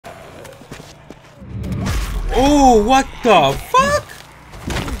Oh, what the fuck?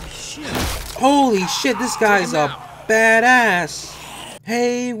 Holy shit. Holy shit, this guy's a badass.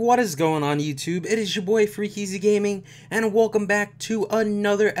 Hey, what is going on YouTube? It is your boy Freakeasy Gaming, and welcome back to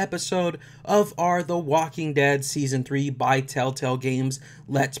another episode of our The Walking Dead Season 3 by Telltale Games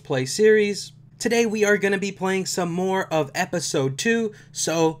Let's Play series. Today we are going to be playing some more of Episode 2,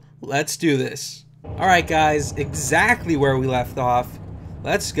 so let's do this. Alright guys, exactly where we left off.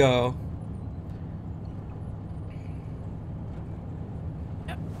 Let's go.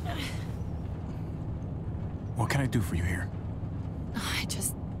 What can I do for you here?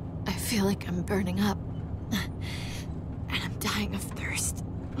 I feel like I'm burning up. And I'm dying of thirst.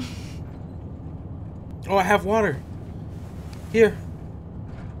 Oh, I have water. Here.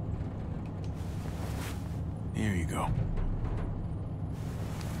 Here you go.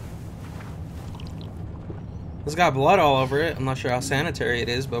 It's got blood all over it. I'm not sure how sanitary it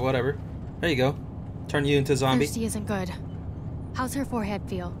is, but whatever. There you go. Turn you into a zombie. Thirsty isn't good. How's her forehead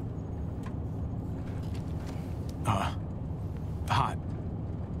feel?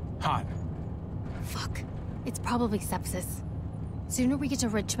 Hot. Fuck. It's probably sepsis. Sooner we get to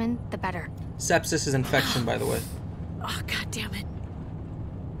Richmond, the better. Sepsis is infection, by the way. Oh, god damn it.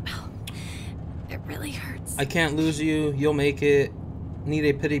 Oh, it really hurts. I can't lose you. You'll make it. Need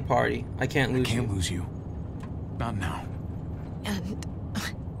a pity party. I can't lose you. I can't lose you. Not now. And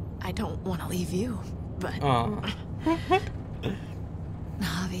I don't want to leave you, but...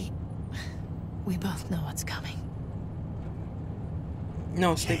 Javi, we both know what's coming.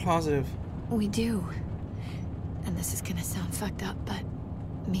 No, stay positive. We do. And this is gonna sound fucked up, but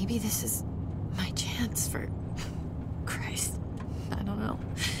maybe this is my chance for... Christ. I don't know.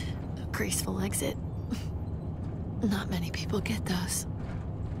 A graceful exit. Not many people get those.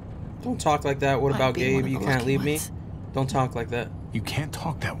 Don't talk like that. What about Gabe? You can't leave me? Ones. Don't talk like that. You can't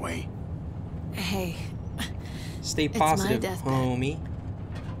talk that way. Hey. Stay It's positive, my deathbed. homie.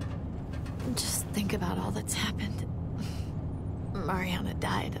 Just think about all that's happened. Mariana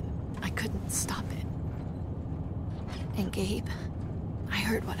died and I couldn't stop it. And Gabe, I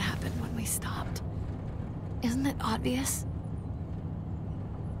heard what happened when we stopped. Isn't it obvious?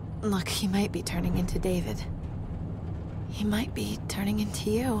 Look, he might be turning into David. He might be turning into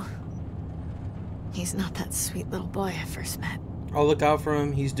you. He's not that sweet little boy I first met. I'll look out for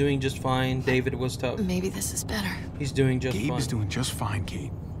him. He's doing just fine. David was tough. Maybe this is better. He's doing just fine. Gabe is doing just fine,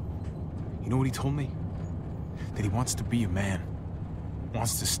 Kate. You know what he told me? That he wants to be a man.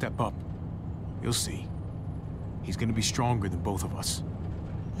 Wants to step up. You'll see. He's gonna be stronger than both of us.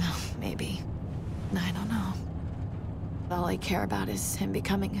 No, maybe. I don't know. All I care about is him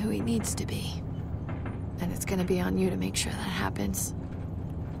becoming who he needs to be. And it's gonna be on you to make sure that happens.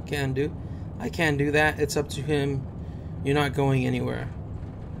 Can do. I can't do that. It's up to him. You're not going anywhere.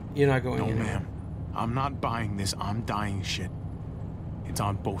 You're not going anywhere. No, ma'am. I'm not buying this I'm dying shit. It's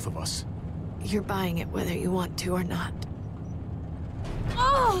on both of us. You're buying it whether you want to or not.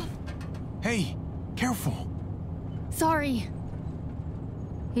 Oh! Hey, careful. Sorry.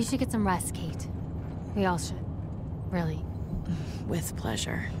 You should get some rest, Kate. We all should. Really. With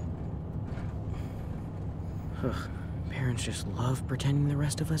pleasure. Parents just love pretending the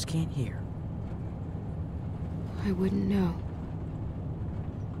rest of us can't hear. I wouldn't know.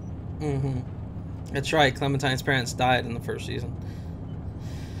 That's right. Clementine's parents died in the first season.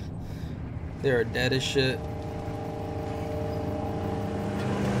 They are dead as shit.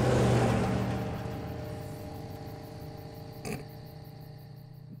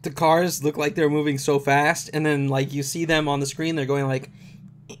 The cars look like they're moving so fast, and then like you see them on the screen, they're going like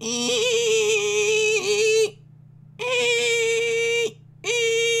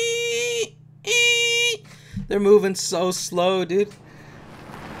they're moving so slow, dude.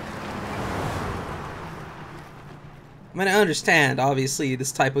 I mean, I understand, obviously,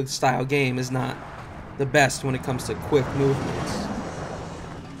 this type of style game is not the best when it comes to quick movements.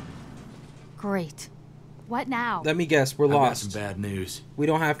 Great. What now? Let me guess, we're I've got lost. some bad news. We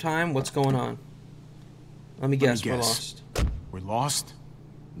don't have time? What's going on? Let me guess, we're lost. We're lost?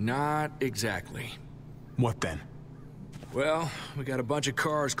 Not exactly. What then? Well, we got a bunch of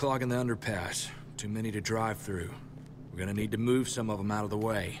cars clogging the underpass. Too many to drive through. We're gonna need to move some of them out of the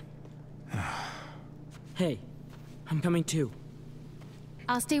way. Hey, I'm coming too.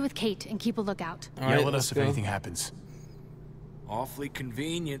 I'll stay with Kate and keep a lookout. All right, Yell at let's us if go. anything happens. Awfully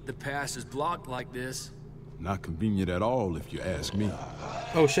convenient the pass is blocked like this. Not convenient at all, if you ask me.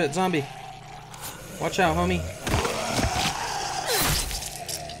 Oh shit, zombie. Watch out, homie.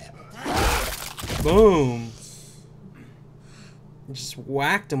 Boom. Just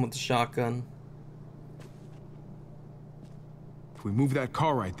whacked him with the shotgun. If we move that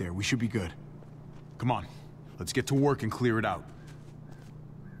car right there, we should be good. Come on. Let's get to work and clear it out.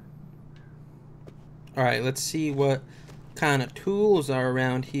 Alright, let's see what kind of tools are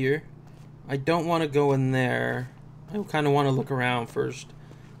around here. I don't want to go in there. I kind of want to look around first.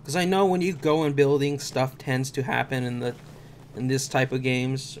 Because I know when you go in buildings, stuff tends to happen in this type of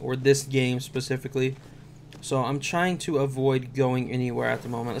games, or this game specifically. So I'm trying to avoid going anywhere at the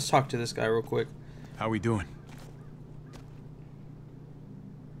moment. Let's talk to this guy real quick. How we doing?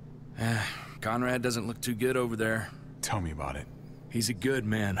 Conrad doesn't look too good over there. Tell me about it. He's a good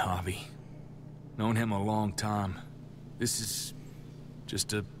man, Javi. Known him a long time. This is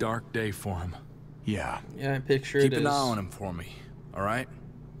just a dark day for him. Yeah. Yeah, I picture it. Keep an eye on him for me, all right?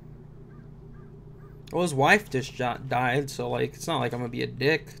 Well, his wife just died, so like it's not like I'm gonna be a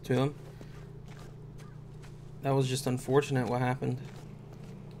dick to him. That was just unfortunate what happened.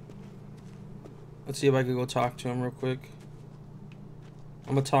 Let's see if I could go talk to him real quick.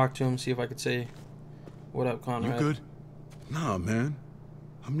 I'm gonna talk to him, see if I could say, "What up, Conrad?" You good? Nah, man.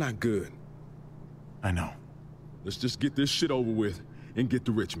 I'm not good. I know. Let's just get this shit over with and get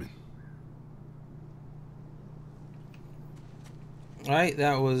to Richmond. Alright,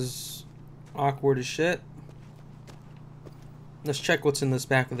 that was awkward as shit. Let's check what's in this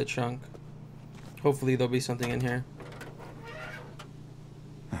back of the trunk. Hopefully there'll be something in here.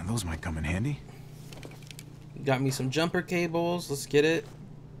 Those might come in handy. Got me some jumper cables. Let's get it.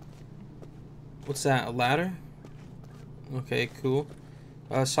 What's that? A ladder? Okay, cool.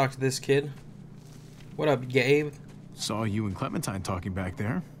 Let's talk to this kid. What up, Gabe? Saw you and Clementine talking back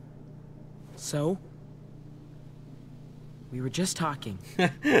there. So? We were just talking.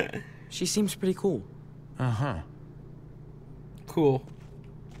 She seems pretty cool. Uh-huh. Cool.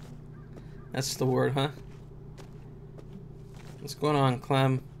 That's the word, huh? What's going on,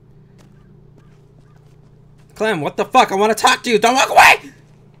 Clem? Clem, what the fuck? I want to talk to you. Don't walk away!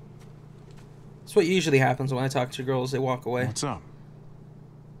 That's what usually happens when I talk to girls. They walk away. What's up?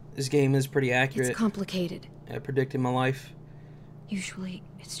 This game is pretty accurate It's complicated. at predicting my life. Usually,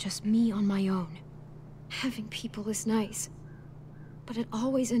 it's just me on my own. Having people is nice. But it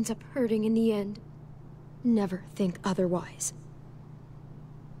always ends up hurting in the end. Never think otherwise.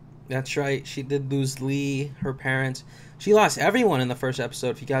 That's right. She did lose Lee, her parents. She lost everyone in the first episode,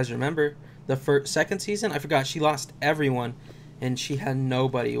 if you guys remember. The second season, I forgot. She lost everyone. And she had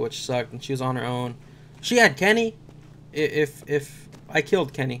nobody, which sucked. And she was on her own. She had Kenny. If I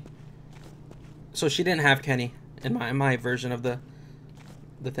killed Kenny. So she didn't have Kenny in my version of the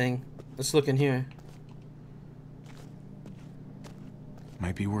thing. Let's look in here.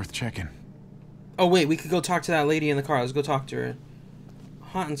 Might be worth checking. Oh wait, we could go talk to that lady in the car. Let's go talk to her.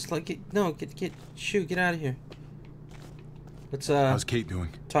 Hans, like, get out of here. Let's How's Kate doing?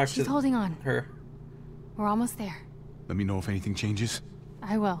 talk She's to holding on. her. We're almost there. Let me know if anything changes.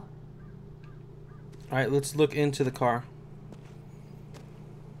 I will. All right, let's look into the car.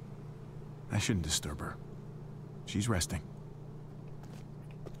 I shouldn't disturb her. She's resting.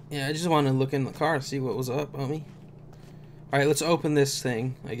 Yeah, I just want to look in the car, see what was up, homie. All right, let's open this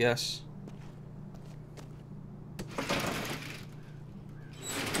thing, I guess.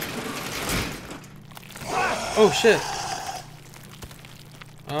 Oh shit.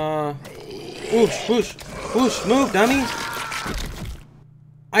 Whoosh, whoosh, whoosh, move, dummy.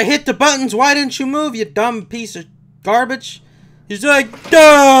 I hit the buttons, why didn't you move, you dumb piece of garbage? He's like,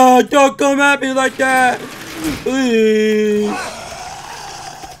 duh, don't come at me like that, please.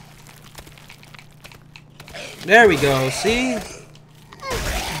 There we go, see?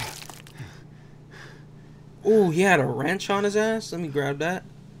 Ooh, he had a wrench on his ass. Let me grab that.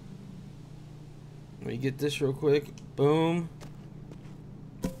 Let me get this real quick. Boom.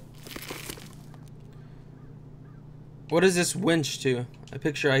 What is this winch to? I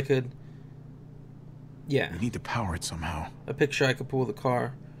picture I could... Yeah. We need to power it somehow. I picture I could pull the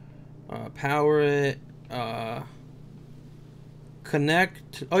car. Power it.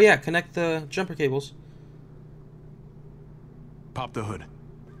 Connect... Oh yeah, connect the jumper cables. Pop the hood.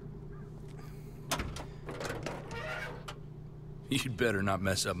 You'd better not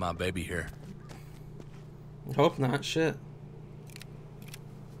mess up my baby here. Hope not. Shit.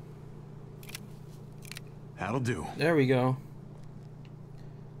 That'll do. There we go.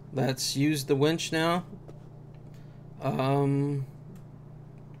 Let's use the winch now. And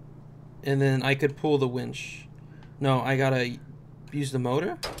then I could pull the winch. No, I gotta use the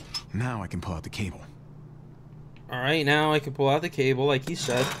motor? Now I can pull out the cable. Alright, now I can pull out the cable like he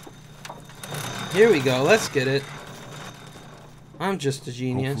said. Here we go. Let's get it. I'm just a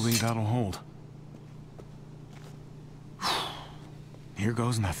genius. Hopefully that'll hold. Here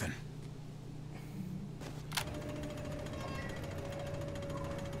goes nothing.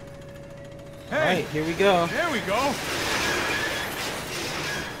 Hey! Alright, here we go. There we go!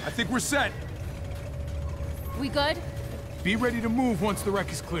 I think we're set. We good? Be ready to move once the wreck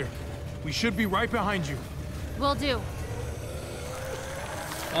is clear. We should be right behind you. Will do.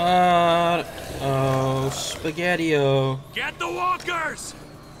 Oh, Spaghetti-O. Get the walkers!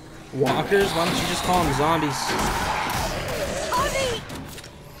 Walkers? Why don't you just call them zombies?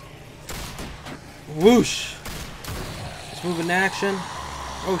 Whoosh! Let's move in action.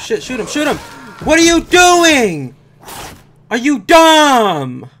 Oh shit, shoot him, shoot him! What are you doing? Are you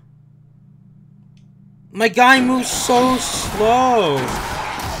dumb? My guy moves so slow.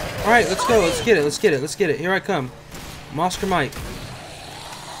 Alright, let's go, let's get it, let's get it, let's get it. Here I come. I'm Oscar Mike.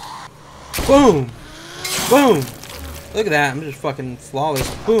 Boom! Boom! Look at that, I'm just fucking flawless.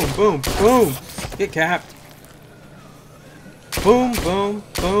 Boom, boom, boom! Get capped. Boom, boom,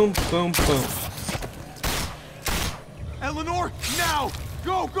 boom, boom, boom. Eleanor, now!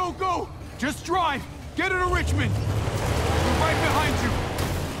 Go, go, go! Just drive! Get her to Richmond! We're right behind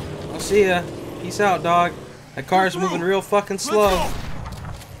you! I'll see ya. Peace out, dog. That car's moving real fucking slow. Let's go.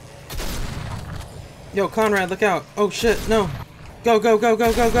 Yo, Conrad, look out. Oh shit, no. Go, go, go,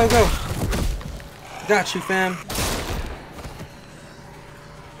 go, go, go, go. Got you, fam.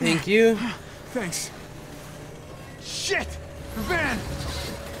 Thank you. Thanks. Shit! The van!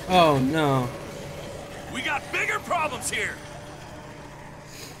 Oh no. We got bigger problems here.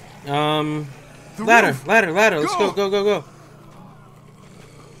 The Ladder, roof. ladder, ladder. Let's go, Go. go, go, go.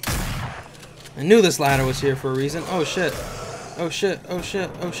 I knew this ladder was here for a reason. Oh shit. Oh shit, oh shit,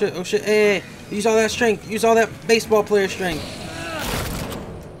 oh shit, oh shit. Hey, hey, use all that strength. Use all that baseball player strength.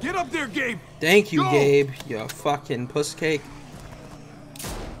 Get up there, Gabe! Thank you, Go. Gabe. You fucking puss cake.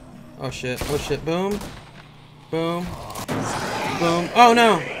 Oh shit, oh shit. Boom. Boom. Boom. Oh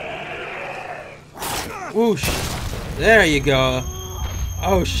no. Whoosh. There you go.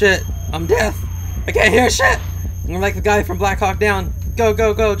 Oh shit. I'm deaf. I can't hear shit. I'm like the guy from Black Hawk Down. Go,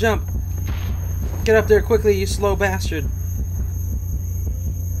 go, go, jump. Get up there quickly, you slow bastard.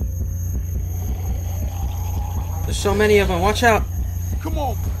 There's so many of them. Watch out. Come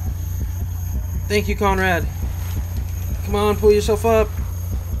on! Thank you, Conrad. Come on, pull yourself up.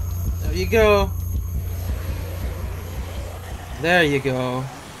 There you go. There you go.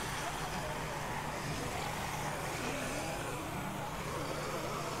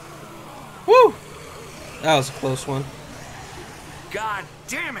 Woo! That was a close one. God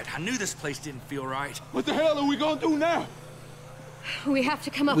damn it! I knew this place didn't feel right. What the hell are we gonna do now? We have to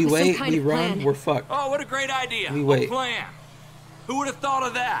come up We with wait, some kind we of run, plan. we're fucked. Oh, what a great idea! We wait. A plan. Who would have thought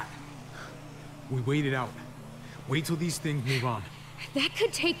of that? We wait it out. Wait till these things move on. That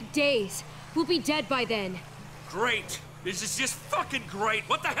could take days. We'll be dead by then. Great. This is just fucking great.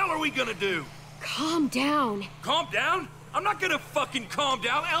 What the hell are we gonna do? Calm down. Calm down? I'm not gonna fucking calm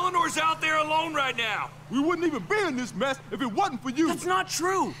down. Eleanor's out there alone right now. We wouldn't even be in this mess if it wasn't for you. That's not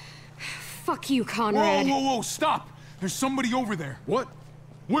true. Fuck you, Whoa, Conrad. whoa, whoa, stop! There's somebody over there. What?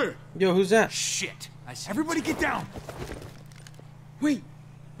 Where? Yo, who's that? Shit. I see. Everybody get down! Wait,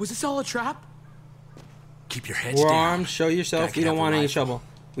 was this all a trap? Keep your heads We're down. armed, show yourself. Gotta We get don't out want the any rifle. trouble.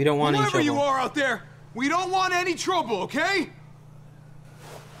 We don't want any Whoever trouble. you are out there, we don't want any trouble, okay?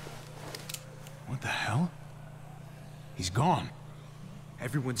 What the hell? He's gone.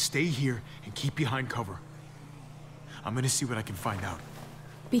 Everyone stay here and keep behind cover. I'm gonna see what I can find out.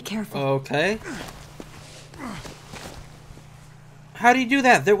 Be careful. Okay. How do you do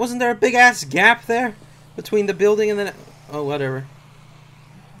that? Wasn't there a big ass gap there between the building and the... Oh, whatever.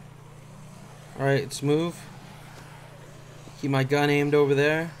 Alright, let's move. Keep my gun aimed over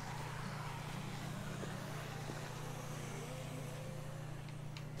there.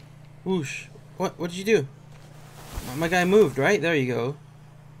 Whoosh. What did you do? My guy moved, right? There you go.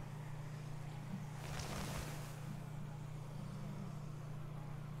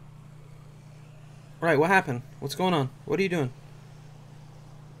 Right, what happened? What's going on? What are you doing?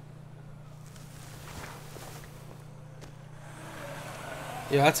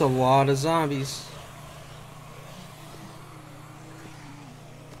 Yeah, that's a lot of zombies.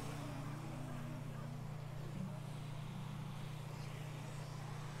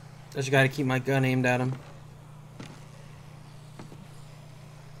 I just gotta keep my gun aimed at him.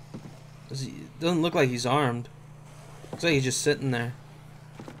 Doesn't look like he's armed. Looks like he's just sitting there.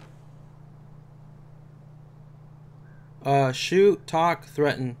 Shoot, talk,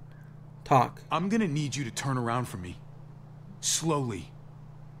 threaten. Talk. I'm gonna need you to turn around for me. Slowly.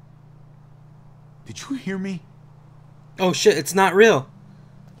 Did you hear me? Oh shit, it's not real.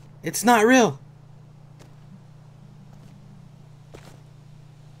 It's not real.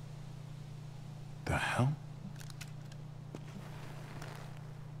 The hell?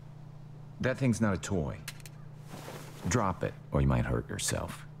 That thing's not a toy. Drop it, or you might hurt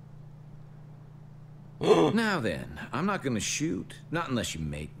yourself. Now then, I'm not gonna shoot. Not unless you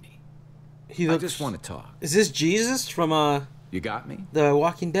make me. I just want to talk. Is this Jesus from You got me? The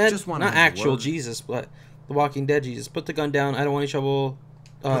Walking Dead? Just wanna Not have a actual word. Jesus, but The Walking Dead Jesus. Put the gun down. I don't want any trouble.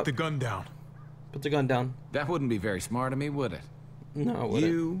 Put the gun down. Put the gun down. That wouldn't be very smart of me, would it? No, it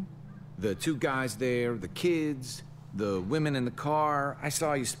wouldn't. You, the two guys there, the kids, the women in the car, I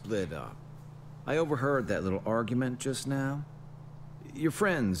saw you split up. I overheard that little argument just now. Your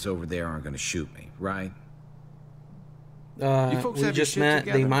friends over there aren't gonna shoot me, right? You folks We have your just shit met.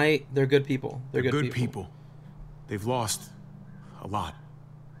 They together? might. They're good people. They're good people. people. They've lost a lot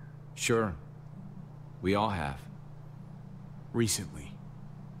Sure. We all have. recently.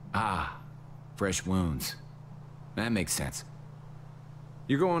 Ah, fresh wounds. That makes sense.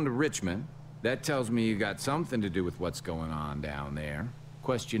 You're going to Richmond. That tells me you got something to do with what's going on down there.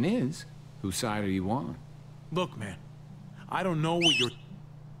 Question is, whose side are you on? Look, man, I don't know what you're...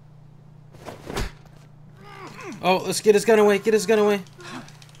 Oh, let's get his gun away. Get his gun away.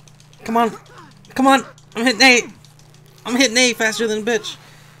 Come on. Come on. I'm hitting A. I'm hitting A faster than a bitch.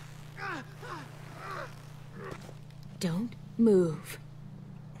 Don't move.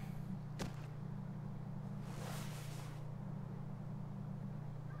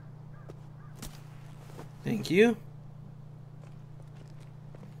 Thank you.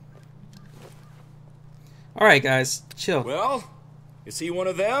 Alright, guys. Chill. Well, is he one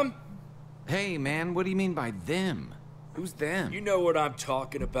of them? Hey, man, what do you mean by them? Who's them? You know what I'm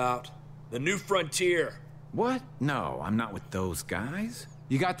talking about. The New Frontier. What? No, I'm not with those guys.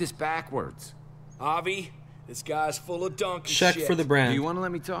 You got this backwards. Javi, this guy's full of donkey Check shit. for the Do brand. you want to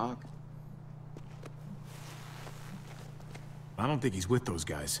let me talk? I don't think he's with those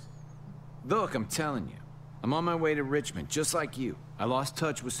guys. Look, I'm telling you. I'm on my way to Richmond, just like you. I lost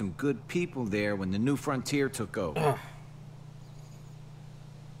touch with some good people there when the New Frontier took over.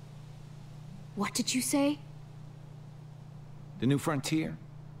 What did you say? The New Frontier?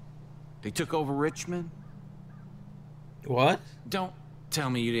 They took over Richmond? What? Don't tell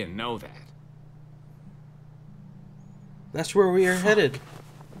me you didn't know that. That's where we are headed.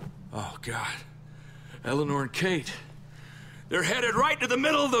 Oh, God. Eleanor and Kate. They're headed right to the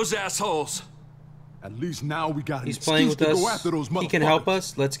middle of those assholes. At least now we got an He's playing excuse with to us. go after those motherfuckers. He can help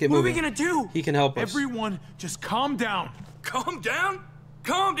us. Let's get What are moving. we gonna do? He can help us. Everyone, just calm down. Calm down?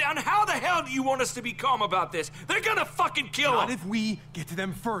 Calm down? How the hell do you want us to be calm about this? They're gonna fucking kill Not him. if we get to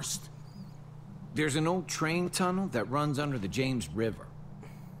them first. There's an old train tunnel that runs under the James River.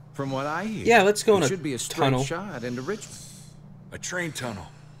 From what I hear, Yeah, let's go in it a should be a straight tunnel. shot into Richmond. A train tunnel.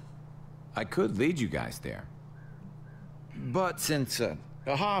 I could lead you guys there. But since a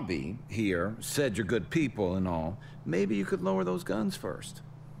hobby here said you're good people and all, maybe you could lower those guns first.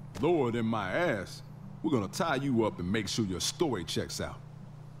 Lower than my ass. We're gonna tie you up and make sure your story checks out.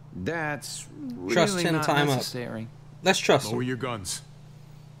 That's really Trust him, not time up. necessary. Let's trust Lower him. your guns.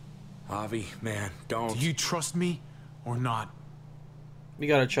 Javi, man, don't. Do you trust me or not? We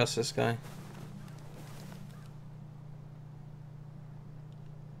gotta trust this guy.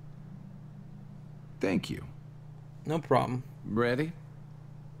 Thank you. No problem. Ready?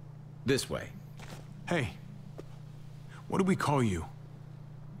 This way. Hey, what do we call you?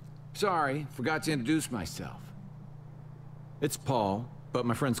 Sorry, forgot to introduce myself. It's Paul, but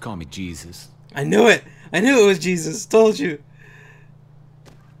my friends call me Jesus. I knew it. I knew it was Jesus. Told you.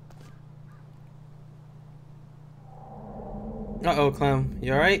 Uh-oh, Clem.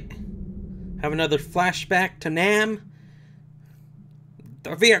 You alright? Have another flashback to Nam?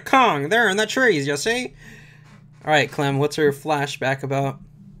 The Viet Cong, they're in the trees, you see? Alright, Clem, what's her flashback about?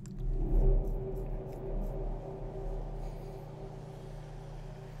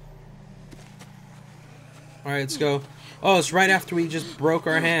 Alright, let's go. Oh, it's right after we just broke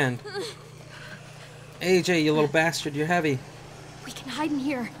our hand. AJ, you little bastard, you're heavy. We can hide in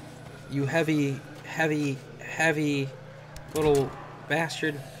here. You heavy little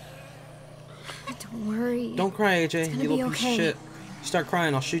bastard. Don't worry. Don't cry, AJ, It's gonna you be little piece of okay. shit. You start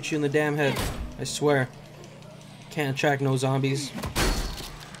crying, I'll shoot you in the damn head. I swear. Can't attract no zombies.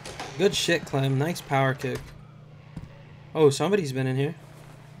 Good shit, Clem. Nice power kick. Oh, somebody's been in here.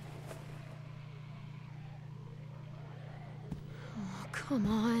 Oh, come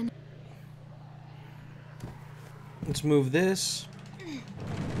on. Let's move this.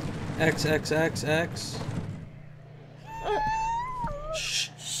 X, X, X, X. Shh.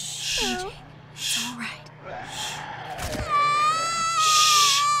 Shh. It's all right. Shh.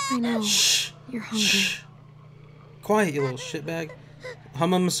 I know. Shh. You're hungry. Shh. Quiet, you little shitbag.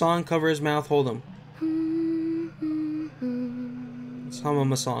 Hum him a song, cover his mouth, hold him. Let's hum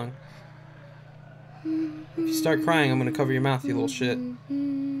him a song. If you start crying, I'm gonna cover your mouth, you little shit.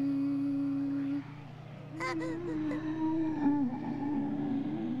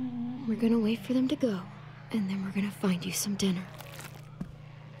 We're gonna wait for them to go, and then we're gonna find you some dinner.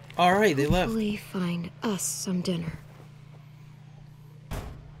 Alright, they left. Hopefully find us some dinner.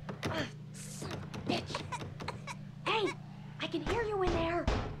 Bitch. Hey, I can hear you in there.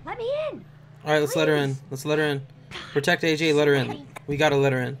 Let me in. Alright, let's let her in. Let's let her in. Protect AJ, let her in. We gotta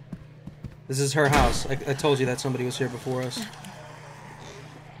let her in. This is her house. I told you that somebody was here before us.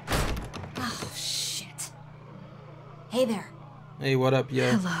 Oh, shit. Hey there. Hey, what up,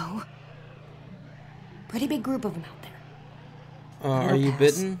 yo? Hello. Pretty big group of them out there. Are you pass.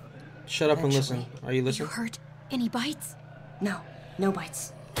 bitten? Shut up and Eventually. listen. Are you listening? You hurt? Any bites? No, no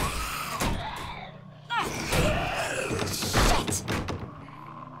bites. Shit!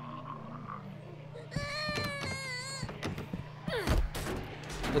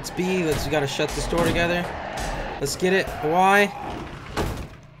 We gotta shut this door together. Let's get it. Why?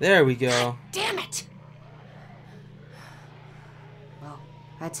 There we go. Damn it! Well,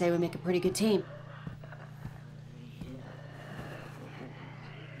 I'd say we make a pretty good team.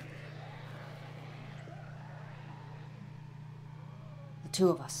 The two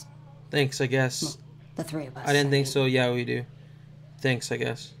of us. Thanks, I guess. The three of us. I didn't think so. Yeah, we do. Thanks, I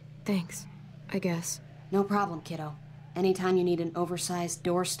guess. Thanks, I guess. No problem, kiddo. Anytime you need an oversized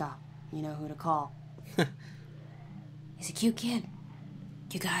doorstop, you know who to call. He's a cute kid.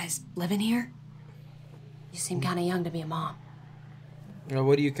 You guys living here? You seem kind of young to be a mom.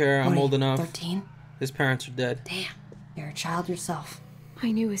 What do you care? I'm old enough. 13? His parents are dead. Damn, you're a child yourself.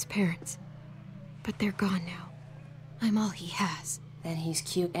 I knew his parents, but they're gone now. I'm all he has. Then he's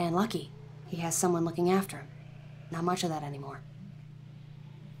cute and lucky. He has someone looking after him. Not much of that anymore.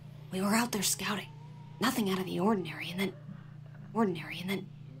 We were out there scouting. Nothing out of the ordinary, and then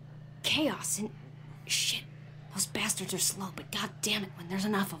chaos, and shit. Those bastards are slow, but god damn it when there's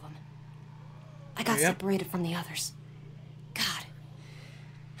enough of them. I got separated from the others. God.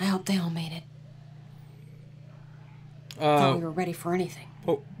 I hope they all made it. Thought we were ready for anything.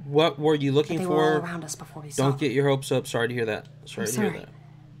 What were you looking they for? were all around us before we saw Don't get your hopes up. Sorry to hear that. Sorry to hear that.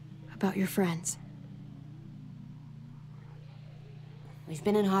 About your friends. We've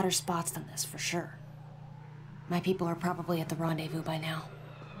been in hotter spots than this, for sure. My people are probably at the rendezvous by now.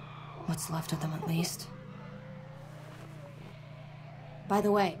 What's left of them, at least. By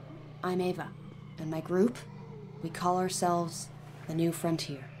the way, I'm Ava. And my group, we call ourselves the New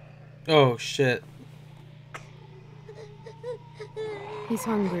Frontier. Oh, shit. He's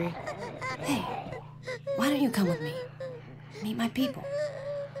hungry. Hey, why don't you come with me? Meet my people.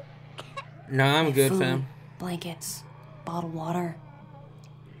 Nah, I'm good, Food, fam. blankets, bottled water.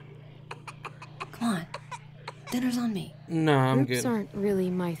 Come on. Dinner's on me. No, I'm Groups good. aren't really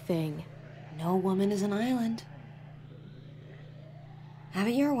my thing. No woman is an island. Have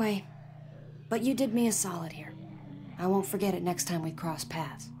it your way. But you did me a solid here. I won't forget it next time we cross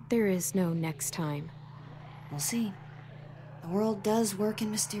paths. There is no next time. We'll see. The world does work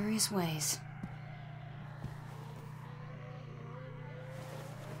in mysterious ways.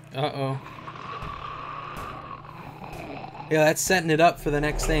 Uh-oh. Yeah, that's setting it up for the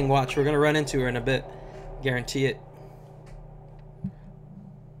next thing. Watch, we're gonna run into her in a bit. Guarantee it.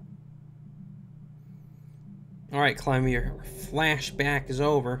 Alright, Climber, your flashback is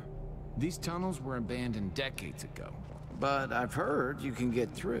over. These tunnels were abandoned decades ago, but I've heard you can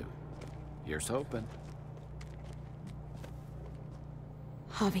get through. Here's hoping.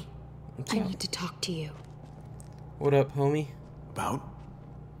 Javi, I need to talk to you. What up, homie? About?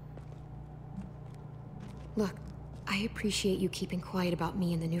 Look, I appreciate you keeping quiet about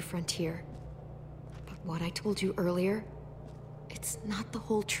me and the New Frontier. But what I told you earlier, it's not the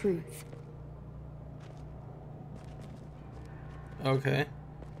whole truth. Okay.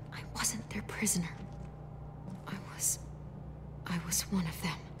 I wasn't their prisoner. I was one of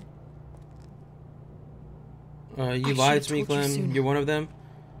them. You lied to me, Clem. You're one of them?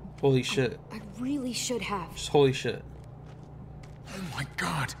 Holy shit. I really should have. Just holy shit. Oh my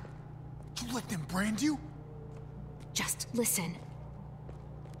god. You let them brand you? Just listen.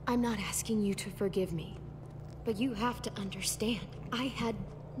 I'm not asking you to forgive me, but you have to understand, I had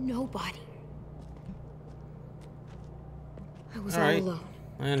nobody. I was all alone.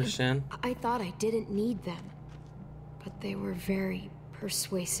 I understand. I thought I didn't need them, but they were very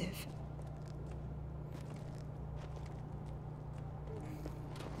persuasive.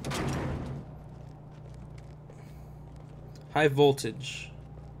 High voltage.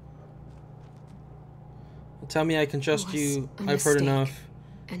 Tell me I can trust you. I've heard enough.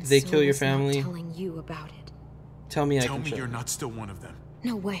 Did they kill your family? Telling you about it. Tell me I can Tell me trust. you're not still one of them.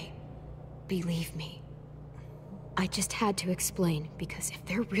 No way. believe me. I just had to explain, because if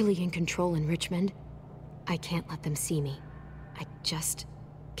they're really in control in Richmond, I can't let them see me. I just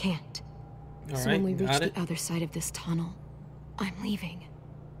can't. So when we reach the other side of this tunnel, I'm leaving.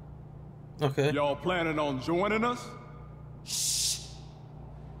 Okay. Y'all planning on joining us?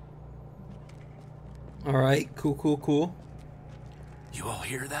 Alright, cool. You all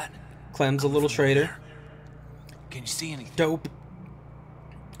hear that? Clem's a little traitor. Can you see anything? Dope.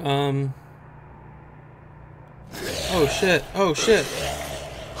 Oh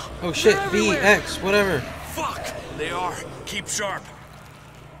shit. B, X, whatever. Fuck! They are. Keep sharp.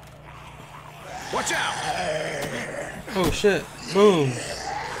 Watch out! Oh shit. Boom.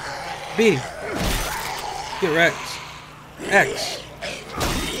 B. Get wrecked. X.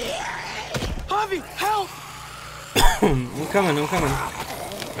 Javi, help! I'm coming.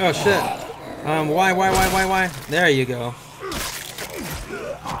 Oh shit. Why? There you go.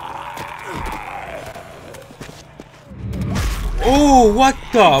 Oh, what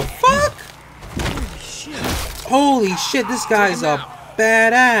the fuck? Holy shit, this guy's a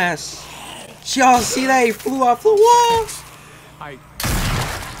badass. Y'all see that? He flew off the wall.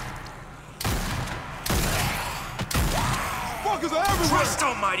 Fuckers are everywhere! Christ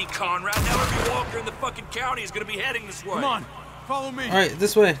almighty, Conrad. Now every walker in the fucking county is gonna be heading this way. Come on, follow me. Alright,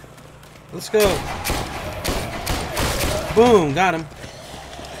 this way. Let's go. Boom, got him.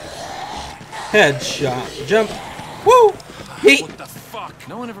 Headshot. Jump. Woo! Yeet. What the fuck?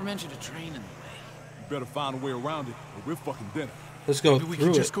 No one ever mentioned a train in the way. You better find a way around it, or we're fucking dead. Let's go Maybe we through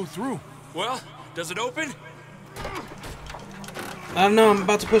can it. just go through. Well, does it open? I don't know, I'm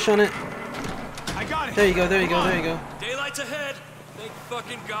about to push on it. I got it. There you go. Daylight's ahead. Thank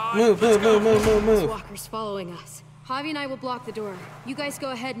fucking God. Move. Walker's following us. Javi and I will block the door. You guys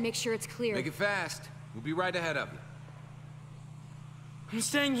go ahead and make sure it's clear. Make it fast. We'll be right ahead of you. I'm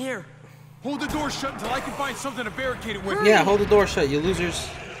staying here. Hold the door shut until I can find something to barricade it with. Yeah, hold the door shut, you losers.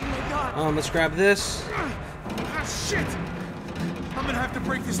 Oh my God. Let's grab this. Ah, shit! I'm gonna have to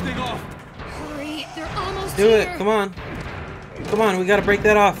break this thing off. Hurry, they're almost Do here. it, come on, we gotta break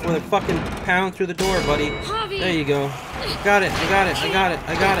that off with a fucking pound through the door, buddy. Javi. There you go. Got it. It's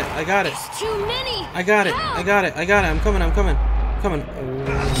too many. I got it. I'm coming.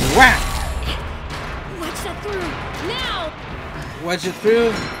 Whack! Wedge that through, now. Wedge it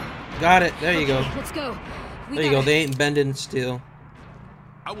through. Got it. There you go. Let's go. There you go. They ain't bending steel.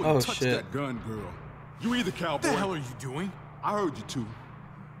 I wouldn't Oh, touch shit. that gun, girl. You either, cowboy. What the hell are you doing? I heard you too.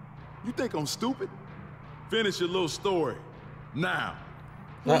 You think I'm stupid? Finish your little story. Now.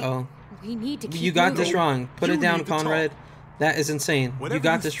 Uh-oh. We need to keep You got moving. this wrong. Put You it down, need to talk. Conrad. That is insane. Whatever You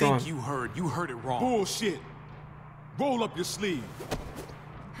got this think wrong. You heard it wrong. Bullshit. Roll up your sleeve.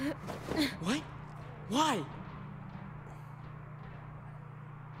 What? Why?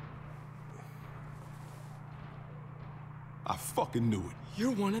 I fucking knew it.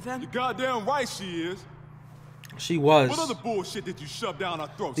 You're one of them? You're goddamn right she is. She was. What other bullshit did you shove down our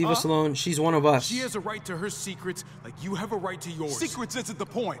throats, Leave us alone. She's one of us. She has a right to her secrets like you have a right to yours. Secrets isn't the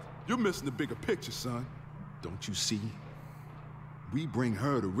point. You're missing the bigger picture, son. Don't you see? We bring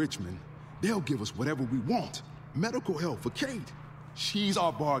her to Richmond, they'll give us whatever we want. Medical help for Kate. She's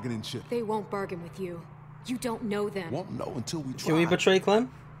our bargaining chip. They won't bargain with you. You don't know them. Won't know until we try. Can we betray Clem?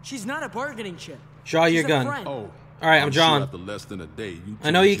 She's not a bargaining chip. Draw your She's a gun. friend. Oh. Alright, I'm drawing. Sure after less than a day, you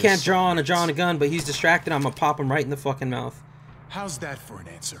I know two you just can't draw on soulmates. a gun, but he's distracted. I'm gonna pop him right in the fucking mouth. How's that for an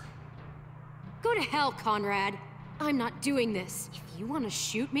answer? Go to hell, Conrad. I'm not doing this. If you want to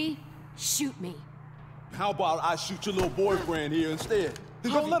shoot me, shoot me. How about I shoot your little boyfriend here instead?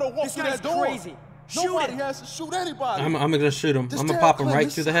 Then don't Javi, let her walk this through guy's that door. crazy. Shoot Nobody him. has to shoot anybody. I'm gonna shoot him. Just I'm gonna tell pop him Clem right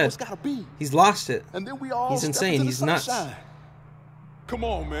this through the is how head. it's gotta be. He's lost it. And then we all He's step insane. into the He's nuts. sunshine. Come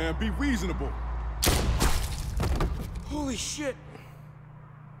on, man. Be reasonable. Holy shit.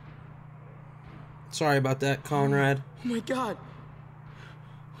 Sorry about that, Conrad. Oh my God.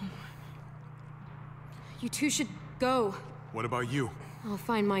 You two should go. What about you? I'll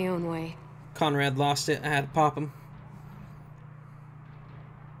find my own way. Conrad lost it. I had to pop him.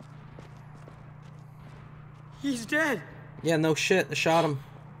 He's dead. Yeah, no shit. I shot him.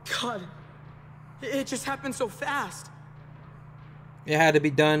 God. It just happened so fast. It had to be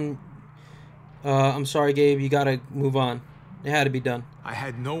done. I'm sorry, Gabe. You gotta move on. It had to be done. I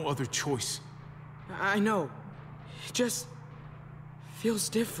had no other choice. I know. It just feels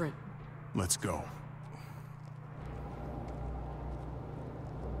different. Let's go.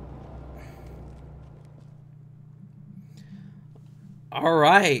 All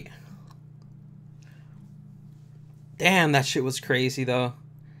right. Damn, that shit was crazy, though.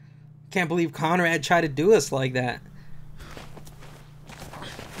 Can't believe Conrad tried to do us like that.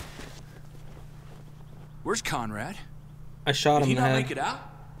 Where's Conrad? I shot Did him he in the not head. make it out?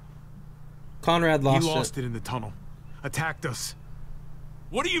 Conrad He lost lost it in the tunnel. Attacked us.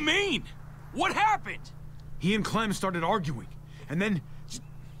 What do you mean? What happened? He and Clem started arguing. And then...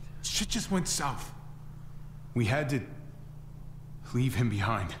 shit just went south. We had to... leave him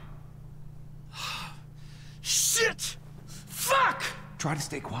behind. Shit! Fuck! Try to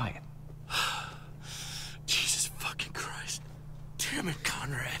stay quiet. Jesus fucking Christ. Damn it,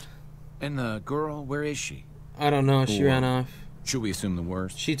 Conrad. And the girl, where is she? I don't know. She Or- ran off. Should we assume the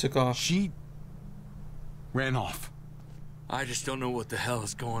worst? She took off. She... ran off. I just don't know what the hell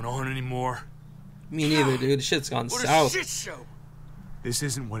is going on anymore. Me neither, dude. Shit's gone What south. a shit show! This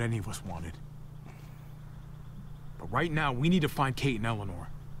isn't what any of us wanted. But right now, we need to find Kate and Eleanor.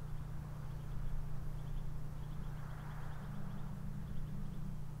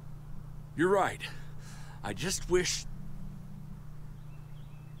 You're right. I just wish...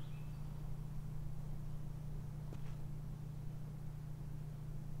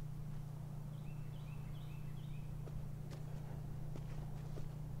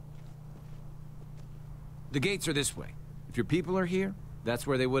 The gates are this way. If your people are here, that's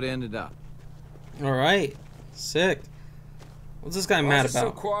where they would have ended up. All right. Sick. What's this guy Why mad is it so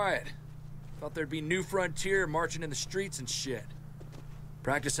about? quiet? Thought there'd be New Frontier marching in the streets and shit.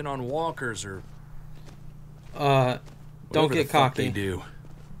 Practicing on walkers or... Don't whatever get the fuck cocky. they do.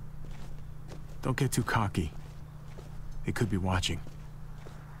 Don't get too cocky. They could be watching.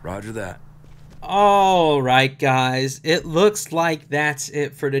 Roger that. All right, guys. It looks like that's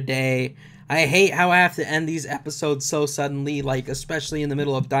it for today. I hate how I have to end these episodes so suddenly, like especially in the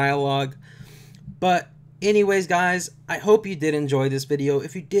middle of dialogue. But anyways, guys, I hope you did enjoy this video.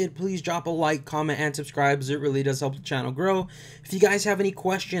 If you did, please drop a like, comment, and subscribe, as it really does help the channel grow. If you guys have any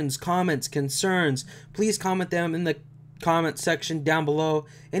questions, comments, concerns, please comment them in the comment section down below.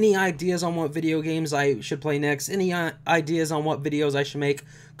 Any ideas on what video games I should play next, any ideas on what videos I should make,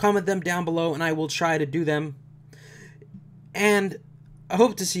 comment them down below and I will try to do them. And I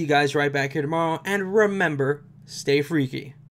hope to see you guys right back here tomorrow, and remember, stay freaky.